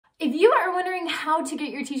If you are wondering how to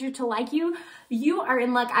get your teacher to like you, you are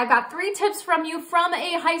in luck. I've got 3 tips from you from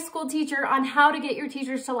a high school teacher on how to get your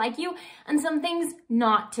teachers to like you and some things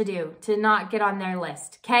not to do to not get on their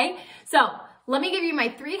list, okay? So let me give you my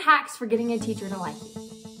 3 hacks for getting a teacher to like you.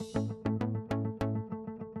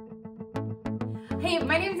 Hey,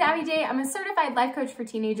 my name is Abbi J. I'm a certified life coach for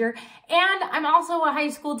teenager, and I'm also a high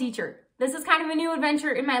school teacher. This is kind of a new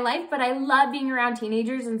adventure in my life, but I love being around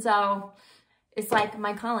teenagers, and so it's like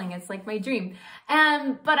my calling. It's like my dream.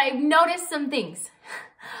 But I've noticed some things.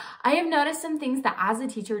 I have noticed some things that as a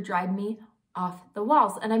teacher drive me off the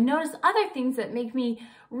walls, and I've noticed other things that make me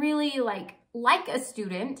really like a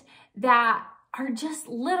student that are just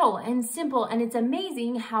little and simple, and it's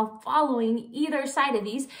amazing how following either side of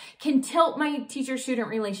these can tilt my teacher-student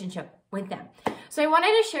relationship with them. So I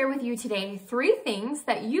wanted to share with you today 3 things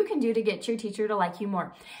that you can do to get your teacher to like you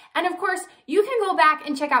more. And of course, you can go back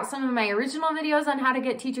and check out some of my original videos on how to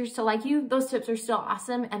get teachers to like you. Those tips are still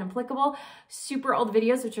awesome and applicable. Super old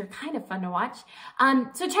videos, which are kind of fun to watch.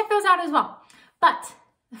 So check those out as well. But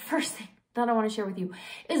the first thing that I want to share with you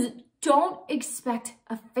is don't expect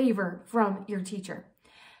a favor from your teacher.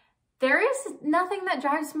 There is nothing that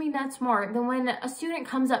drives me nuts more than when a student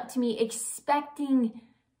comes up to me expecting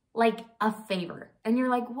like a favor. And you're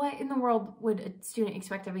like, what in the world would a student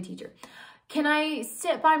expect of a teacher? Can I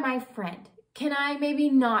sit by my friend? Can I maybe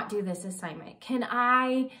not do this assignment? Can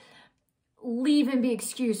I leave and be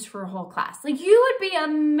excused for a whole class? Like, you would be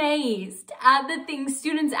amazed at the things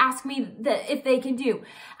students ask me that if they can do.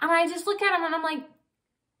 And I just look at them and I'm like,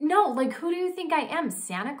 no, like, who do you think I am,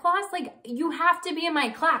 Santa Claus? Like, you have to be in my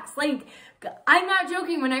class. Like, I'm not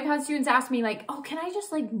joking when I've had students ask me like, oh, can I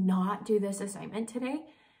just like not do this assignment today?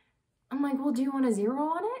 I'm like, well, do you want a 0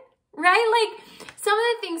 on it? Right? Like, some of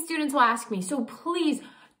the things students will ask me. So please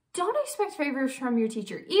don't expect favors from your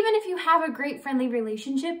teacher. Even if you have a great friendly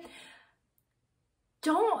relationship,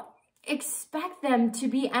 don't expect them to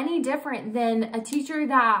be any different than a teacher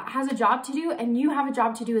that has a job to do and you have a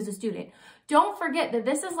job to do as a student. Don't forget that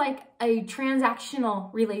this is like a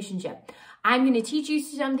transactional relationship. I'm going to teach you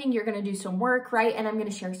something, you're going to do some work, right? And I'm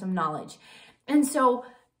going to share some knowledge. And so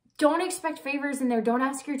don't expect favors in there. Don't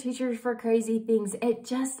ask your teachers for crazy things. It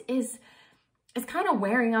just is, it's kind of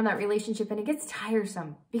wearing on that relationship, and it gets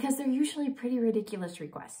tiresome because they're usually pretty ridiculous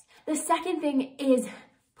requests. The second thing is,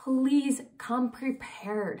 please come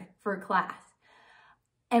prepared for class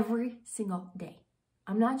every single day.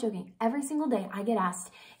 I'm not joking. Every single day I get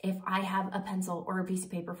asked if I have a pencil or a piece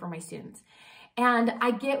of paper for my students. And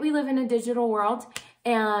I get we live in a digital world,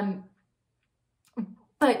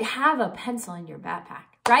 but have a pencil in your backpack,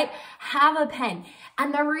 right? Have a pen.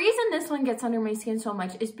 And the reason this one gets under my skin so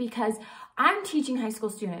much is because I'm teaching high school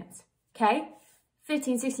students, okay?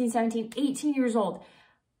 15, 16, 17, 18 years old.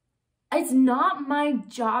 It's not my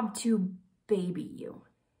job to baby you.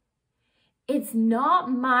 It's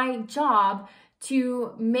not my job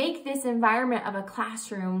to make this environment of a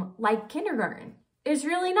classroom like kindergarten. It's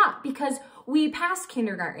really not, because we passed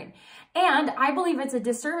kindergarten. And I believe it's a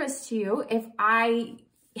disservice to you if I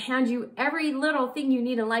hand you every little thing you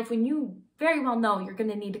need in life when you very well know you're going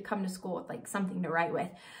to need to come to school with like something to write with.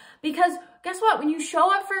 Because guess what? When you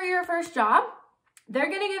show up for your first job, they're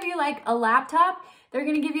going to give you like a laptop. They're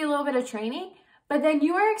going to give you a little bit of training, but then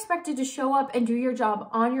you are expected to show up and do your job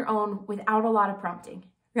on your own without a lot of prompting,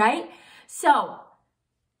 right? So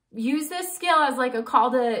use this skill as like a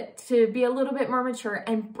call to be a little bit more mature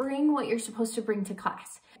and bring what you're supposed to bring to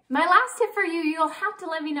class. My last tip for you, you'll have to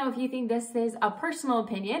let me know if you think this is a personal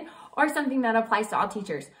opinion or something that applies to all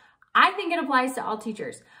teachers. I think it applies to all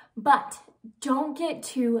teachers, but don't get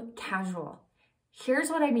too casual. Here's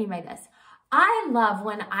what I mean by this. I love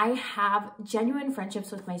when I have genuine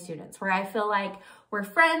friendships with my students where I feel like we're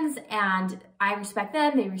friends and I respect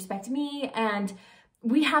them, they respect me, and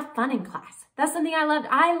we have fun in class. That's something I love.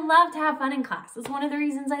 I love to have fun in class. It's one of the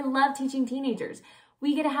reasons I love teaching teenagers.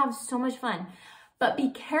 We get to have so much fun. But be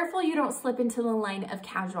careful you don't slip into the line of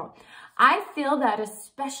casual. I feel that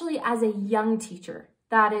especially as a young teacher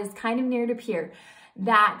that is kind of near to peer,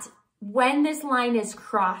 that when this line is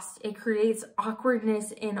crossed, it creates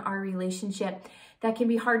awkwardness in our relationship that can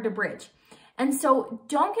be hard to bridge. And so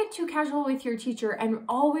don't get too casual with your teacher, and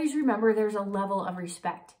always remember there's a level of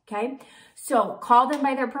respect, okay? So call them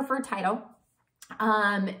by their preferred title,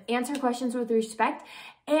 answer questions with respect,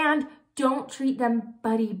 and don't treat them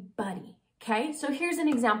buddy-buddy, okay? So here's an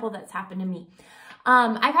example that's happened to me.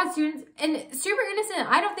 I've had students, and super innocent.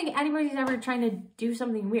 I don't think anybody's ever trying to do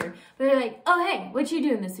something weird. But they're like, oh, hey, what you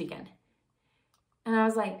doing this weekend? And I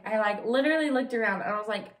was like, I literally looked around and I was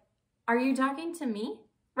like, are you talking to me?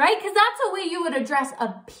 Right? Because that's the way you would address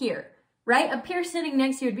a peer, right? A peer sitting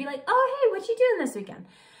next to you would be like, oh, hey, what you doing this weekend,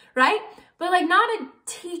 right? But like not a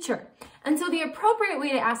teacher. And so the appropriate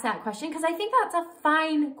way to ask that question, because I think that's a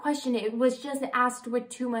fine question, it was just asked with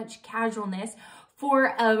too much casualness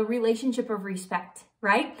for a relationship of respect,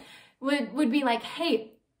 right? Would be like,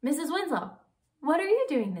 hey, Mrs. Winslow, what are you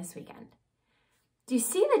doing this weekend? Do you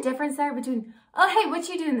see the difference there between, oh, hey, what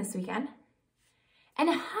you doing this weekend? And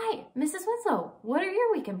hi, Mrs. Winslow, what are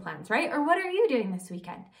your weekend plans, right? Or what are you doing this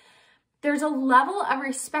weekend? There's a level of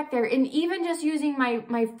respect there. And even just using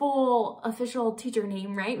my full official teacher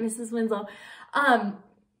name, right? Mrs. Winslow,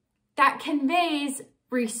 that conveys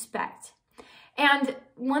respect. And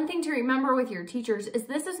one thing to remember with your teachers is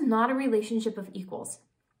this is not a relationship of equals.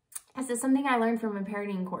 This is something I learned from a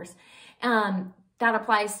parenting course. That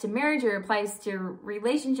applies to marriage or applies to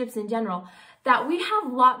relationships in general, that we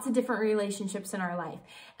have lots of different relationships in our life.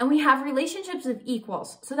 And we have relationships of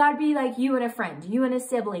equals. So that'd be like you and a friend, you and a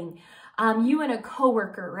sibling, you and a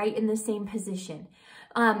coworker, right, in the same position.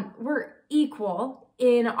 We're equal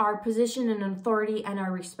in our position and authority and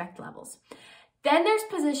our respect levels. Then there's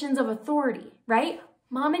positions of authority, right?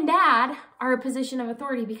 Mom and dad are a position of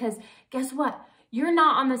authority because guess what? You're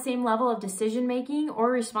not on the same level of decision-making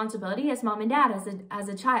or responsibility as mom and dad as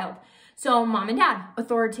a child. So mom and dad,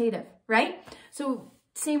 authoritative, right? So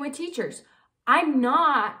same with teachers. I'm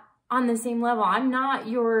not on the same level. I'm not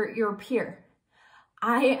your peer.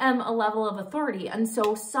 I am a level of authority. And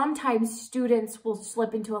so sometimes students will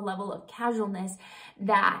slip into a level of casualness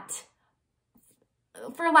that,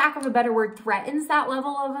 for lack of a better word, threatens that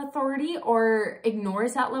level of authority or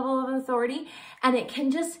ignores that level of authority. And it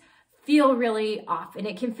can just feel really off and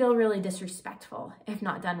it can feel really disrespectful if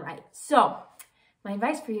not done right. So my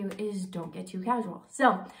advice for you is don't get too casual.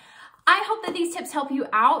 So I hope that these tips help you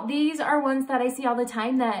out. These are ones that I see all the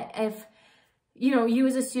time that if you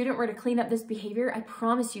as a student were to clean up this behavior, I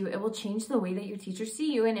promise you it will change the way that your teachers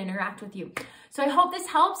see you and interact with you. So I hope this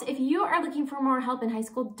helps. If you are looking for more help in high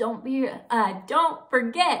school, don't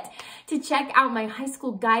forget to check out my high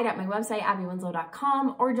school guide at my website,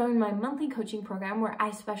 abbiwinslow.com, or join my monthly coaching program where I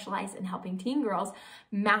specialize in helping teen girls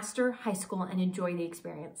master high school and enjoy the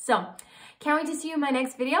experience. So can't wait to see you in my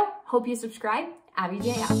next video. Hope you subscribe. Abbi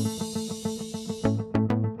J out.